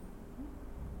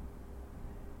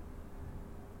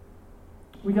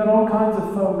We got all kinds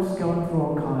of folks going through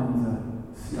all kinds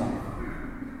of stuff.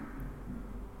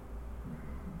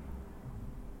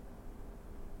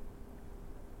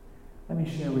 Let me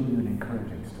share with you an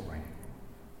encouraging story.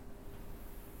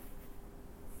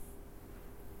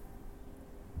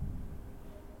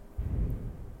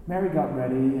 Mary got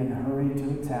ready and hurried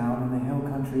to a town in the hill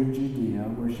country of Judea,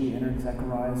 where she entered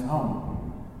Zechariah's home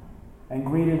and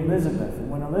greeted Elizabeth. And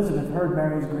when Elizabeth heard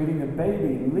Mary's greeting, the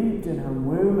baby leaped in her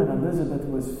womb, and Elizabeth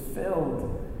was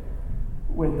filled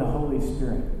with the Holy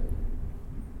Spirit.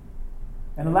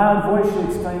 In a loud voice she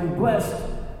exclaimed, "Blessed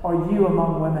are you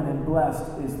among women, and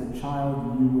blessed is the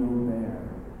child you will bear.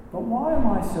 But why am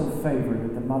I so favored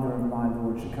that the mother of my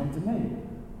Lord should come to me?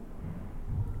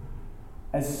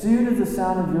 As soon as the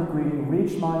sound of your greeting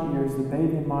reached my ears, the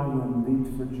baby in my womb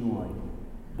leaped for joy.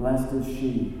 Blessed is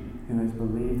she who has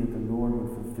believed that the Lord would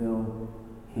fulfill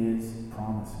his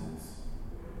promises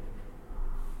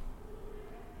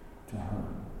to her."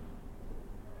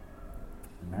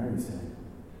 And Mary said,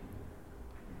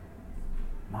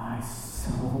 "My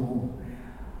soul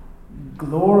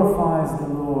glorifies the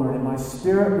Lord, and my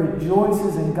spirit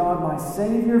rejoices in God my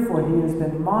Savior, for he has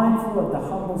been mindful of the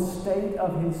humble state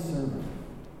of his servant.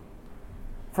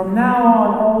 From now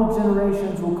on, all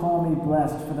generations will call me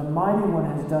blessed, for the Mighty One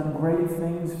has done great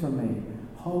things for me.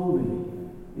 Holy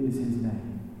is his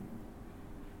name.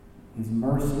 His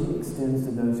mercy extends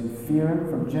to those who fear him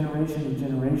from generation to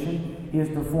generation. He has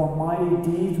performed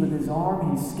mighty deeds with his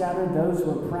arm. He's scattered those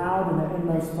who are proud in their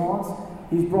inmost thoughts.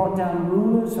 He's brought down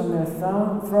rulers from their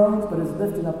thrones, but has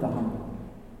lifted up the humble.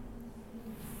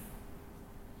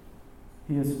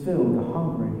 He has filled the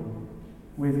hungry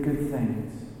with good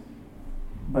things,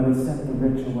 but has sent the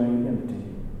rich away empty.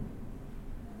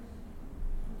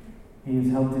 He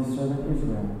has helped his servant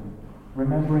Israel,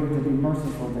 remembering to be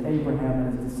merciful to Abraham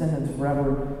and his descendants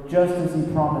forever, just as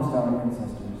he promised our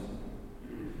ancestors."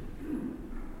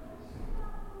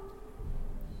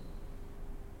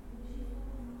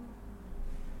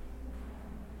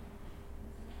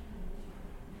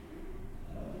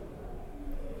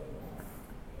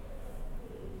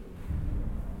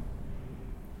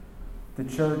 The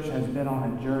church has been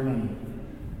on a journey.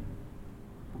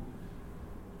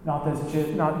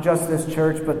 Not just this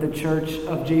church, but the church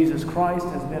of Jesus Christ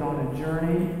has been on a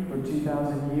journey for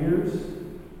 2,000 years.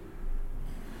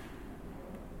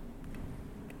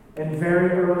 And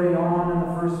very early on in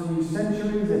the first few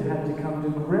centuries, it had to come to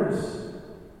grips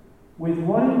with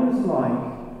what it was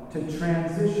like to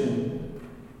transition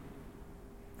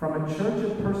from a church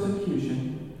of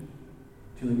persecution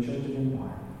to a church of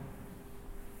empire.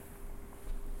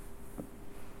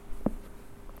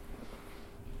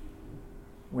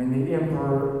 When the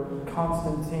Emperor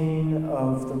Constantine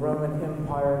of the Roman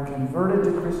Empire converted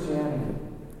to Christianity,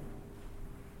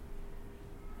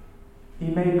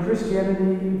 he made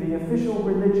Christianity the official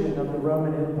religion of the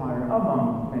Roman Empire,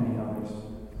 among many others.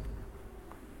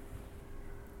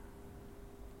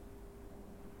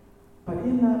 But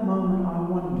in that moment, I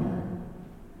wonder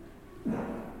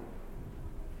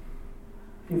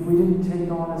if we didn't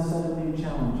take on a set of new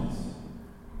challenges.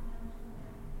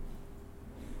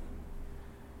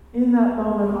 In that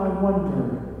moment, I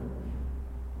wonder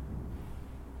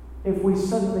if we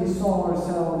suddenly saw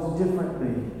ourselves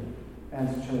differently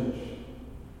as church.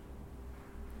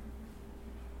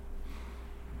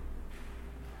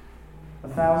 A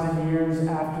 1,000 years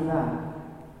after that,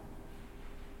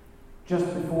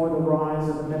 just before the rise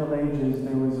of the Middle Ages,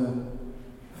 there was a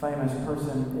famous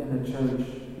person in the church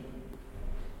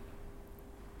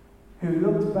who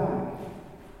looked back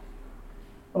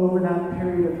over that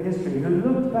period of history, who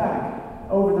looked back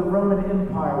over the Roman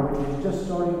Empire, which was just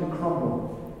starting to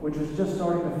crumble, which was just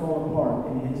starting to fall apart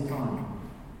in his time.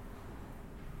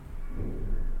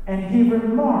 And he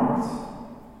remarked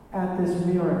at this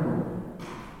miracle.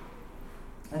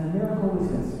 And the miracle was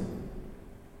this: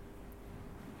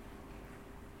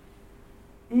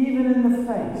 even in the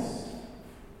face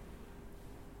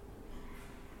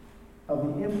of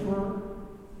the emperor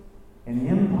and the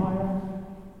empire,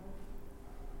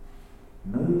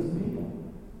 millions of people,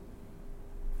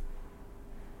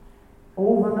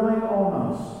 overnight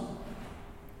almost,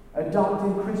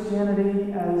 adopting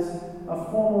Christianity as a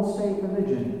formal state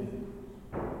religion,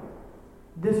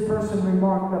 this person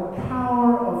remarked the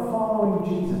power of following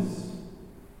Jesus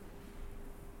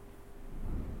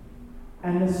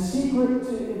and the secret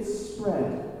to its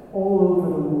spread all over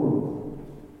the world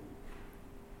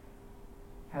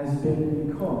has been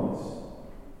because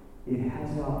it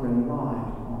has not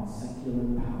relied on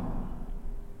secular power.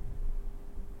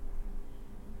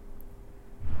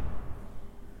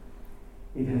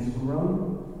 It has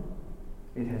grown,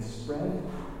 it has spread,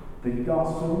 The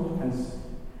gospel has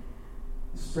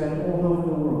spread all over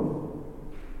the world.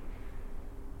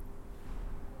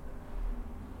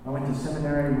 I went to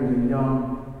seminary with a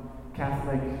young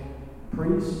Catholic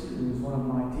priest who was one of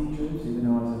my teachers, even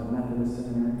though I was at a Methodist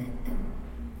seminary.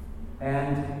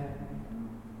 And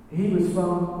he was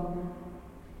from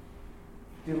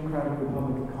Democratic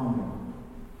Republic of Congo.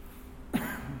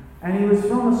 And he was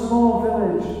from a small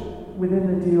village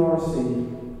within the DRC.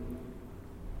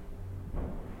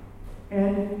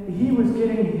 And he was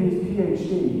getting his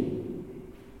PhD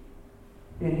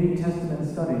in New Testament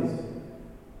studies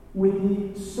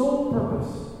with the sole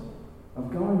purpose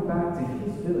of going back to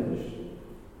his village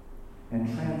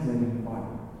and translating the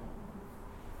Bible.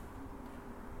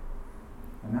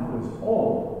 And that was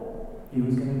all he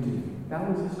was going to do. That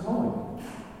was his calling.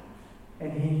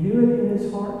 And he knew it in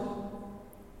his heart.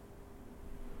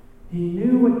 He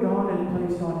knew what God had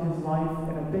placed on his life,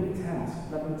 and a big task,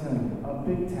 let me tell you, a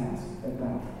big task at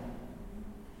that.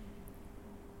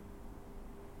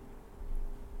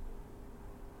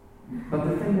 But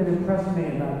the thing that impressed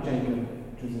me about Jacob,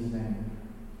 which was his name,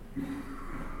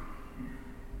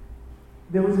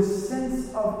 there was a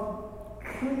sense of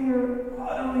clear,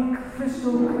 utterly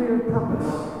crystal clear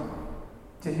purpose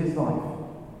to his life.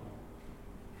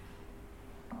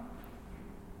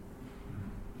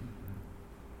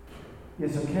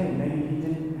 Yes, okay, maybe he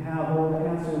didn't have all the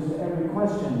answers to every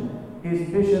question. His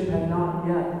bishop had not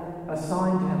yet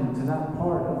assigned him to that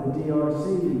part of the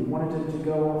DRC. He wanted him to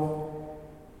go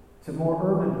off to more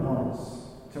urban parts,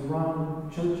 to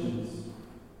run churches.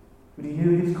 But he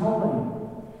knew his calling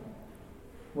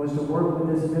was to work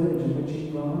with this village in which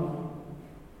he'd grown up,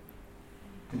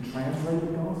 to translate the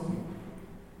gospel.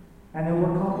 And there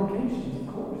were complications,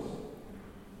 of course.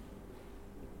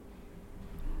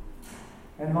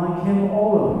 And like him,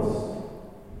 all of us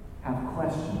have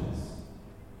questions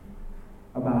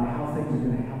about how things are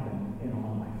going to happen in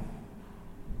our life.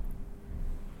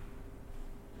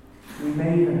 We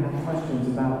may even have questions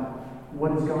about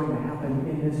what is going to happen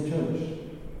in this church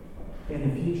in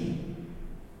the future.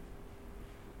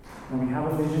 And we have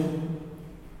a vision.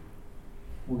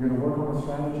 We're going to work on a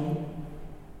strategy.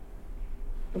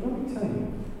 But let me tell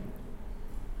you,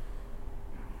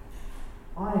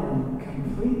 I am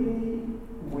completely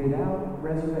without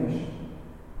reservation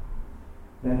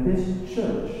that this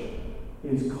church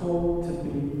is called to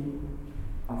be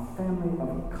a family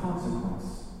of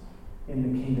consequence in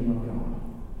the kingdom of God.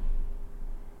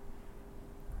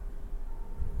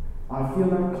 I feel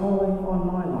that calling on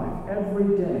my life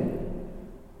every day.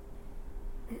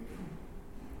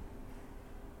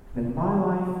 That my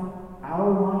life, our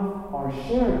life, our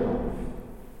shared life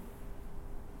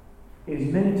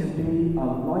is meant to be a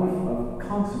life of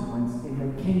consequence in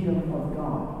the kingdom of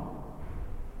God.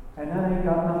 And that ain't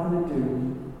got nothing to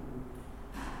do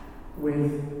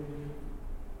with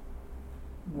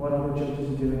what other churches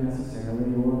are doing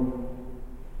necessarily, or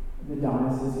the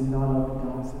diocese and not of the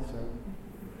diocese.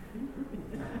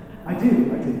 I do.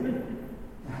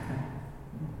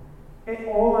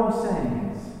 All I'm saying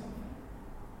is,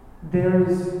 there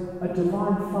is a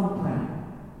divine thumbprint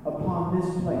upon this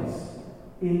place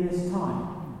in this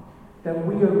time, that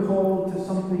we are called to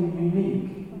something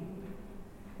unique.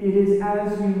 It is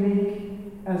as unique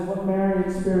as what Mary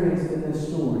experienced in this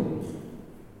story.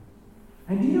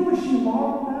 And do you know what she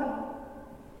marveled at?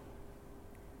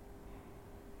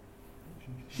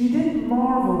 She didn't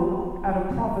marvel at a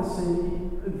prophecy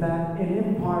that an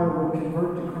empire would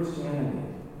convert to Christianity.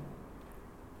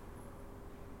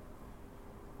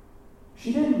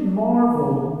 She didn't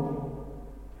marvel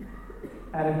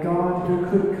at a God who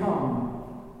could come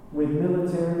with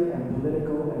military and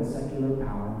political and secular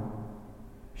power.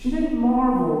 She didn't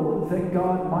marvel that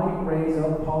God might raise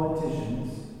up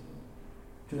politicians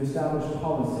to establish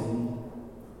policy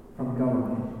from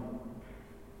government.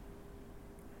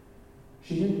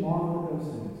 She didn't marvel at those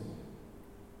things.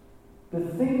 The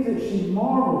things that she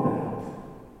marveled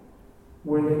at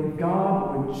were that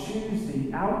God would choose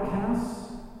the outcasts,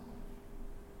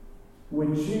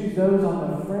 would choose those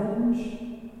on the fringe,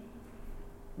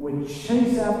 would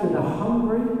chase after the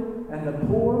hungry and the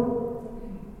poor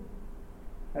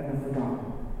and the forgotten.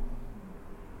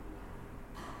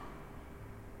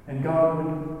 And God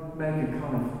would make a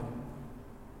kind of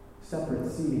separate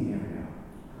seating area.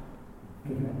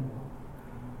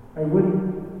 I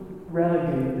wouldn't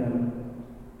relegate them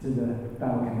to the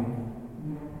balcony.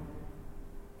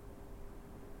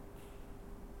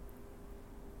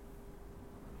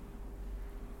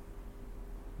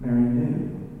 Mary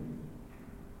knew.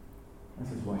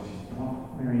 This is why she's a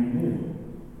prophet. Mary knew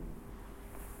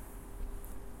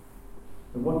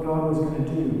that what God was going to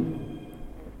do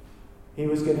He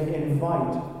was going to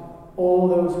invite all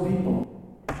those people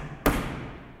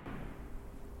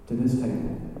to this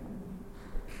table.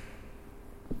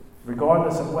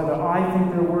 Regardless of whether I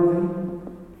think they're worthy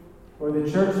or the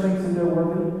church thinks that they're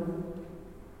worthy,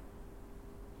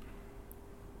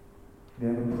 they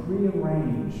have a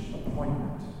prearranged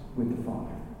appointment with the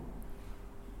Father.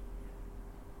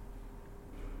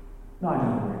 No, I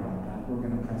don't worry about that. We're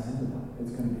going to press into that.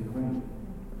 It's going to be great.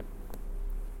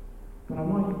 But I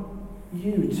want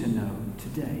you to know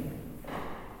today,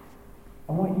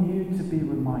 I want you to be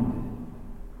reminded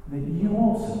that you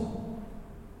also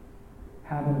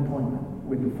have an appointment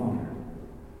with the Father.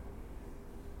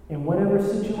 In whatever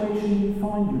situation you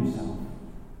find yourself,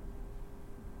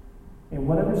 in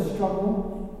whatever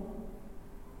struggle,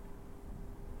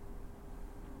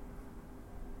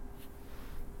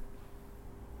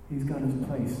 He's got His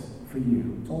place for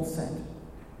you. It's all set.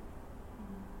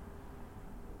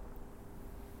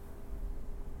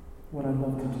 What I'd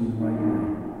love to do right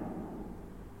now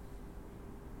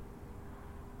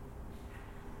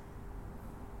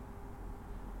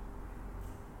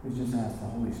is just ask the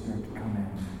Holy Spirit to come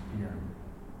in here.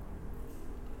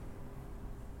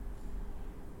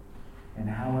 And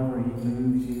however He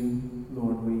moves you,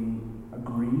 Lord, we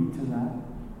agree to that.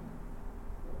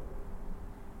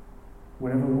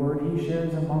 Whatever word He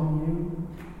shares among you,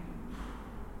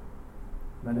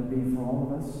 let it be for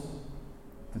all of us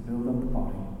to build up the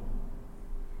body.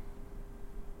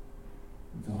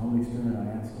 And so, Holy Spirit, I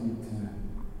ask you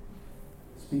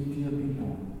to speak to your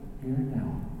people here and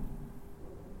now.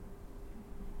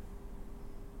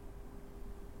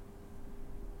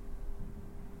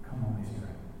 Come, Holy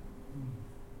Spirit.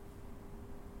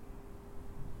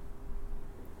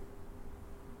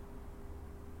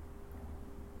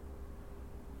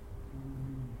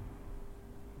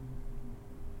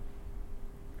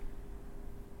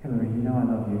 Hillary, you know I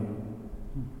love you.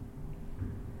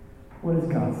 What is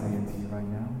God saying to you right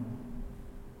now?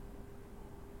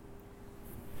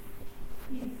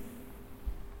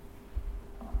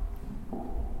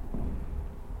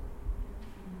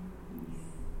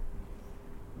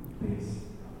 Please.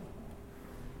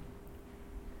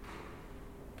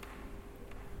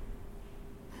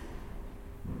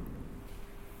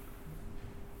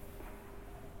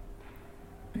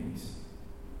 Peace.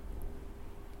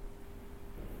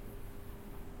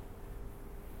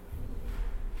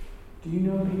 Do you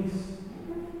know peace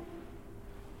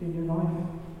in your life?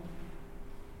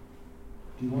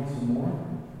 Do you want some more?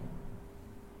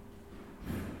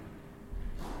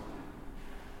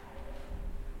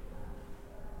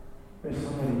 There's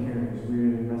somebody here who's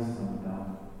really wrestling with that.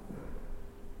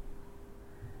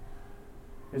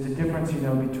 There's a difference,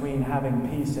 between having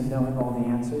peace and knowing all the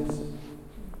answers.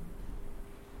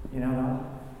 You know that?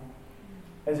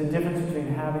 There's a difference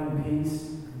between having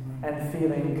peace and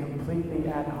feeling completely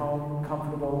at home,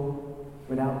 comfortable,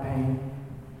 without pain.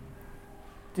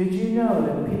 Did you know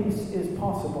that peace is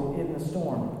possible in the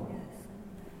storm,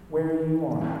 where you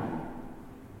are?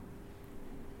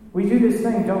 We do this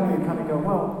thing, don't we? We kind of go,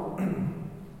 well,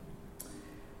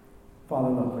 Father,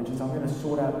 look, I'm going to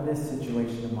sort out this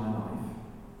situation in my life.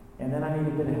 And then I need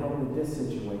a bit of help with this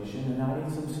situation, and I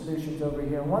need some solutions over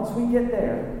here. And once we get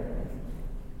there,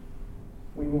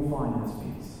 we will find this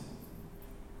peace.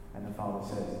 And the Father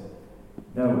says,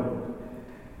 no.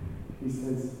 He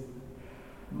says,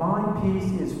 my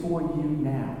peace is for you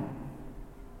now.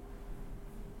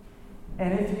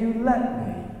 And if you let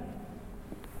me,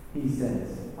 He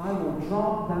says, I will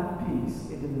drop that peace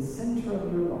into the center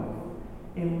of your life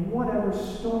in whatever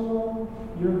storm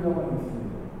you're going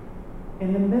through,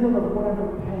 in the middle of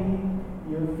whatever pain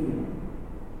you're feeling.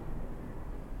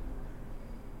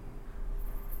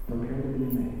 Prepare to be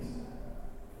amazed.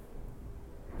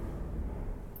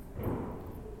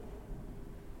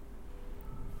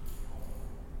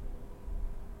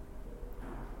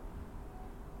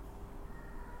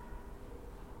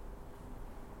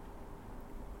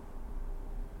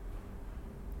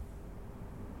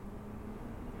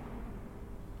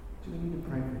 Do we need to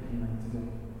pray for healing today?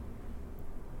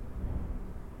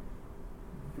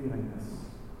 Feeling this.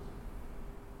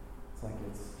 It's like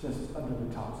it's just under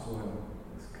the topsoil.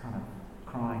 It's kind of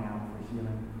crying out for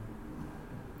healing.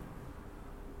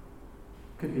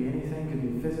 Could be anything, could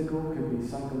be physical, could be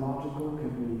psychological,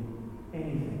 could be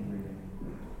anything really.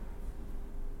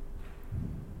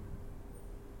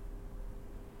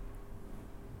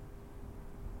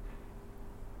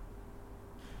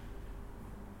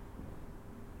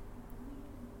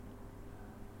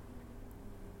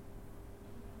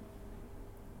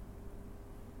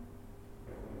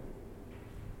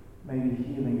 Maybe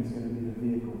healing is going to be the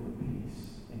vehicle for peace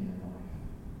in your life.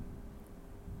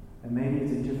 And And maybe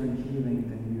it's a different healing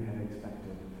than you had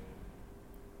expected.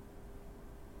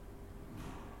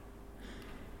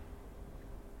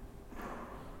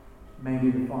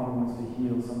 Maybe the Father wants to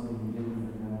heal something you didn't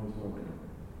even know was broken.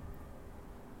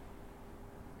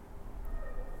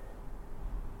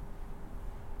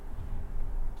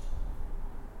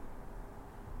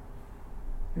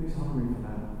 Who's hungry for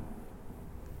that?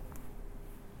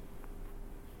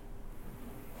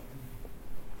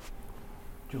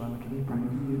 Joanna, can we pray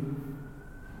for you?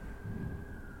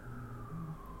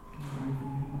 Can we pray for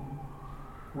you?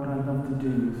 What I'd love to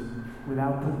do is,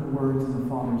 without putting words in the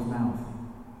Father's mouth,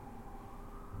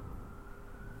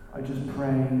 I just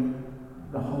pray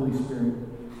the Holy Spirit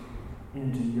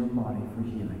into your body for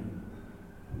healing,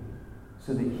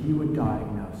 so that He would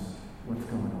diagnose what's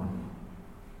going on.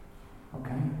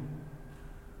 Okay?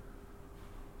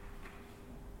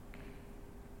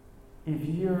 If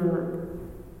you're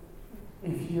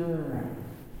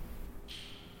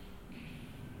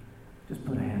just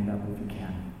put a hand up if you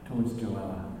can towards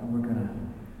Joella, and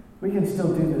we can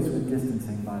still do this with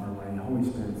distancing, by the way. The Holy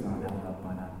Spirit's not held up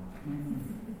by that.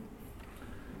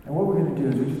 And what we're going to do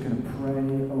is we're just going to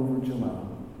pray over Joella,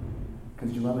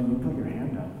 because Joella, you put your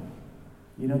hand up.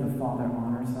 You know the Father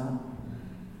honors that.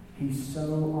 He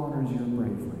so honors your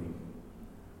bravery.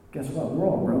 Guess what? We're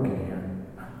all broken here.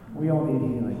 We all need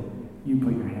healing. You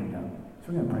put your hand up.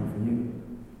 So we're going to pray for you.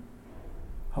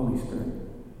 Holy Spirit,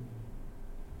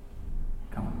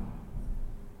 come.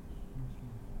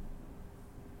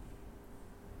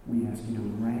 We ask you to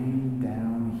rain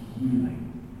down healing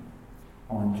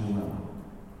on Joella.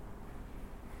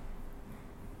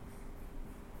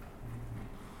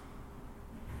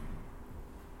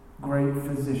 Great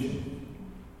physician,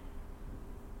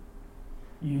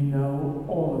 you know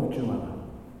all of Joella,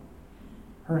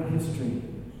 her history.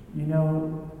 You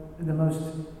know the most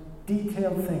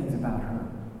detailed things about her,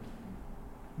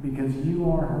 because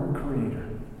you are her creator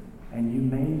and you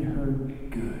made her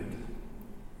good.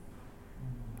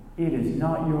 It is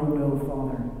not your will,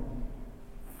 Father,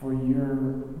 for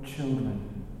your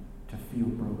children to feel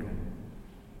broken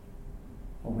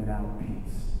or without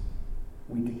peace.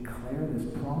 We declare this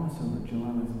promise over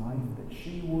Joella's life, that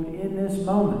she would, in this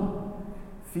moment,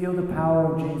 feel the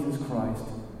power of Jesus Christ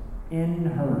in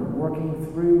her, working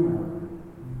through her,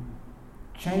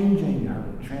 changing her,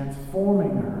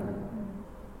 transforming her.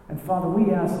 And Father,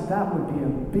 we ask that would be a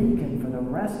beacon for the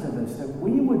rest of us, that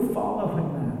we would follow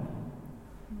in that.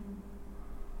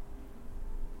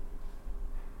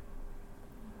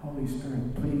 Holy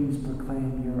Spirit, please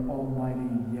proclaim your almighty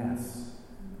yes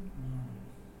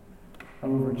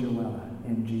over Joella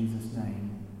in Jesus'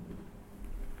 name.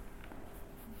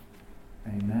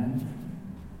 Amen.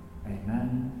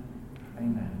 Amen.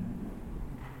 Amen.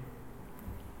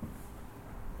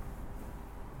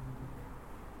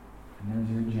 And there's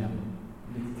your gem.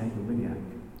 You get to take it with you.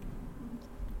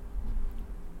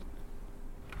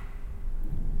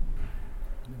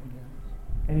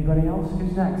 Anybody else?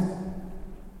 Who's next?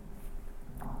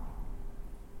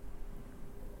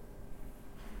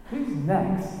 Who's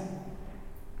next?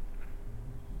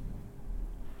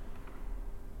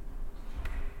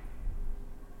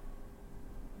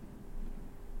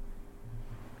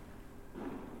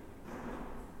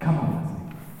 Come on,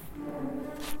 Leslie.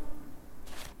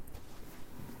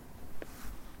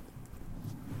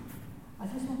 I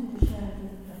just wanted to share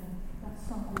that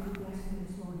song really blessed me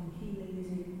this morning. Healing is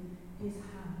in His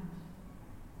hand.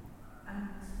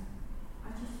 And I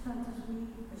just felt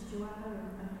as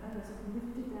Joanna and others have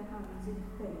lifted their hands in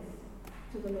faith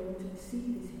to the Lord to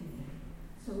receive His healing.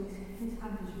 So His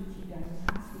hand is reaching down and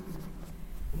asking Him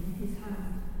in His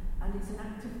hand. And it's an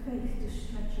act of faith to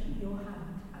stretch up your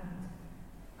hand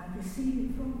and receive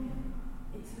it from Him.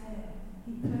 It's there.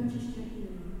 He purchased your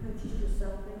healing, He purchased your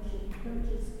salvation, He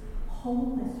purchased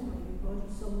wholeness for you, body,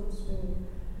 soul, and spirit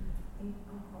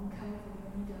on Calvary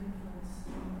when He died for us.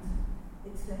 And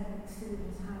it's there, it's still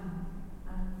in His hand,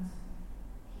 and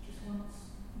He just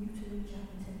wants you to reach out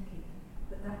and take it.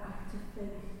 But that act of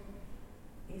faith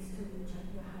is to reach out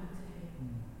your hand to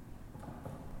Him.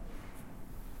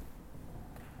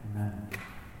 Amen.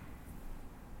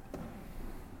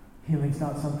 Healing's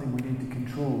not something we need to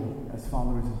control as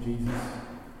followers of Jesus.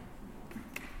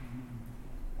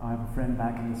 I have a friend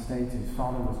back in the States whose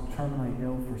father was terminally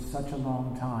ill for such a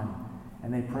long time.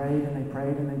 And they prayed and they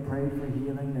prayed and they prayed for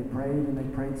healing. They prayed and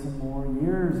they prayed some more.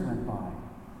 Years went by.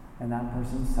 And that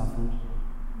person suffered.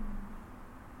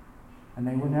 And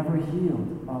they were never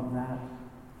healed of that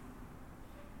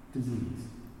disease.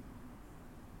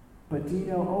 But do you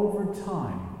know, over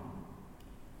time,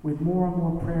 with more and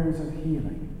more prayers of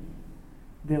healing,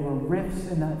 there were rifts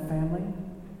in that family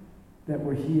that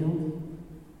were healed.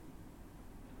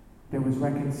 There was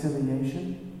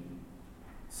reconciliation.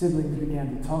 Siblings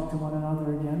began to talk to one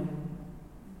another again.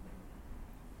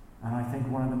 And I think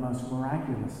one of the most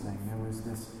miraculous things, there was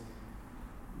this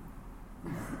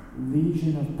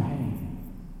legion of pain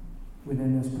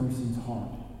within this person's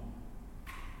heart,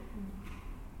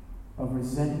 of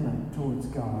resentment towards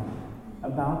God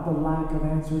about the lack of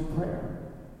answered prayer.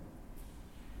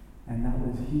 And that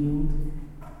was healed.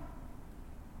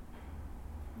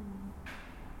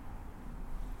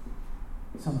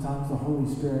 Sometimes the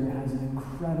Holy Spirit has an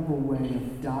incredible way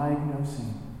of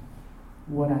diagnosing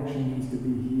what actually needs to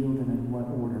be healed and in what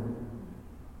order.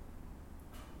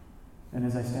 And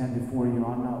as I stand before you,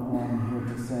 I'm not one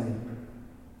here to say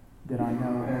that I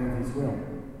know all of His will.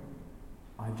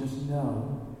 I just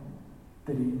know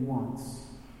that He wants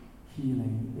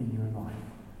healing in your life.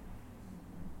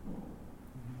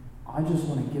 I just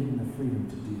want to give Him the freedom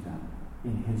to do that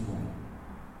in His way.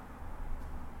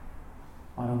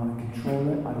 I don't want to control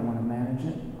it. I don't want to manage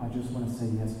it. I just want to say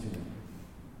yes to it.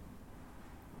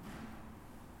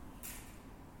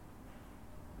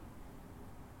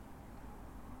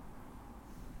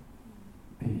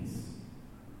 Peace.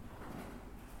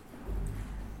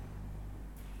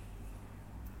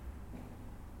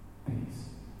 Peace.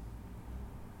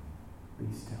 Be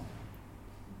still.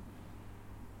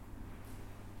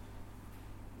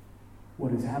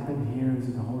 What has happened here is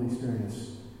that the Holy Spirit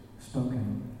has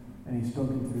spoken, and He's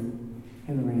spoken through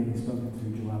Hillary, and He's spoken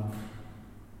through Joella.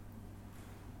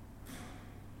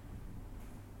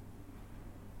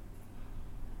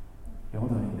 Y'all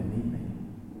don't even need me.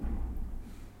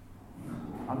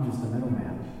 I'm just the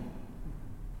middleman.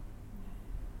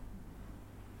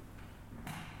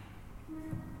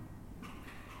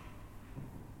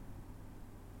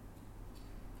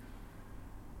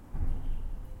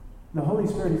 The Holy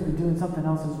Spirit has been doing something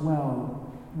else as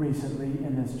well recently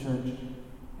in this church.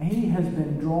 He has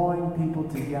been drawing people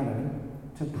together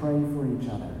to pray for each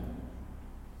other.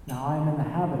 Now, I'm in the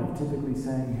habit of typically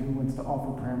saying who wants to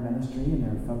offer prayer ministry, and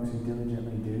there are folks who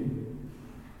diligently do.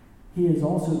 He has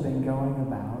also been going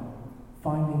about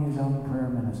finding his own prayer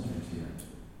ministers here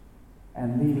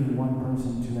and leading one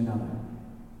person to another.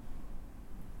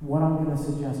 What I'm going to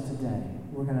suggest today,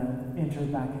 we're going to enter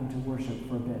back into worship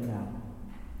for a bit now,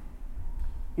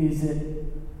 is that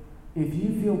if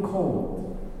you feel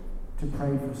called to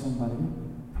pray for somebody,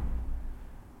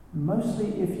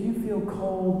 mostly if you feel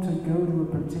called to go to a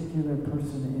particular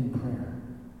person in prayer,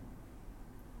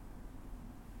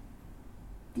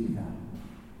 do that.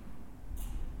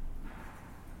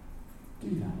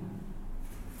 Do that.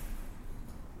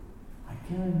 I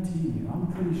guarantee you,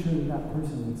 I'm pretty sure that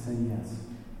person would say yes.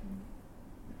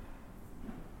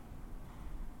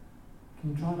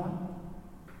 Can you try that?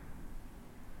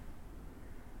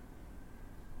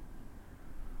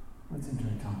 Let's enter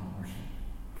a time of worship.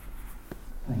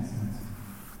 Thanks.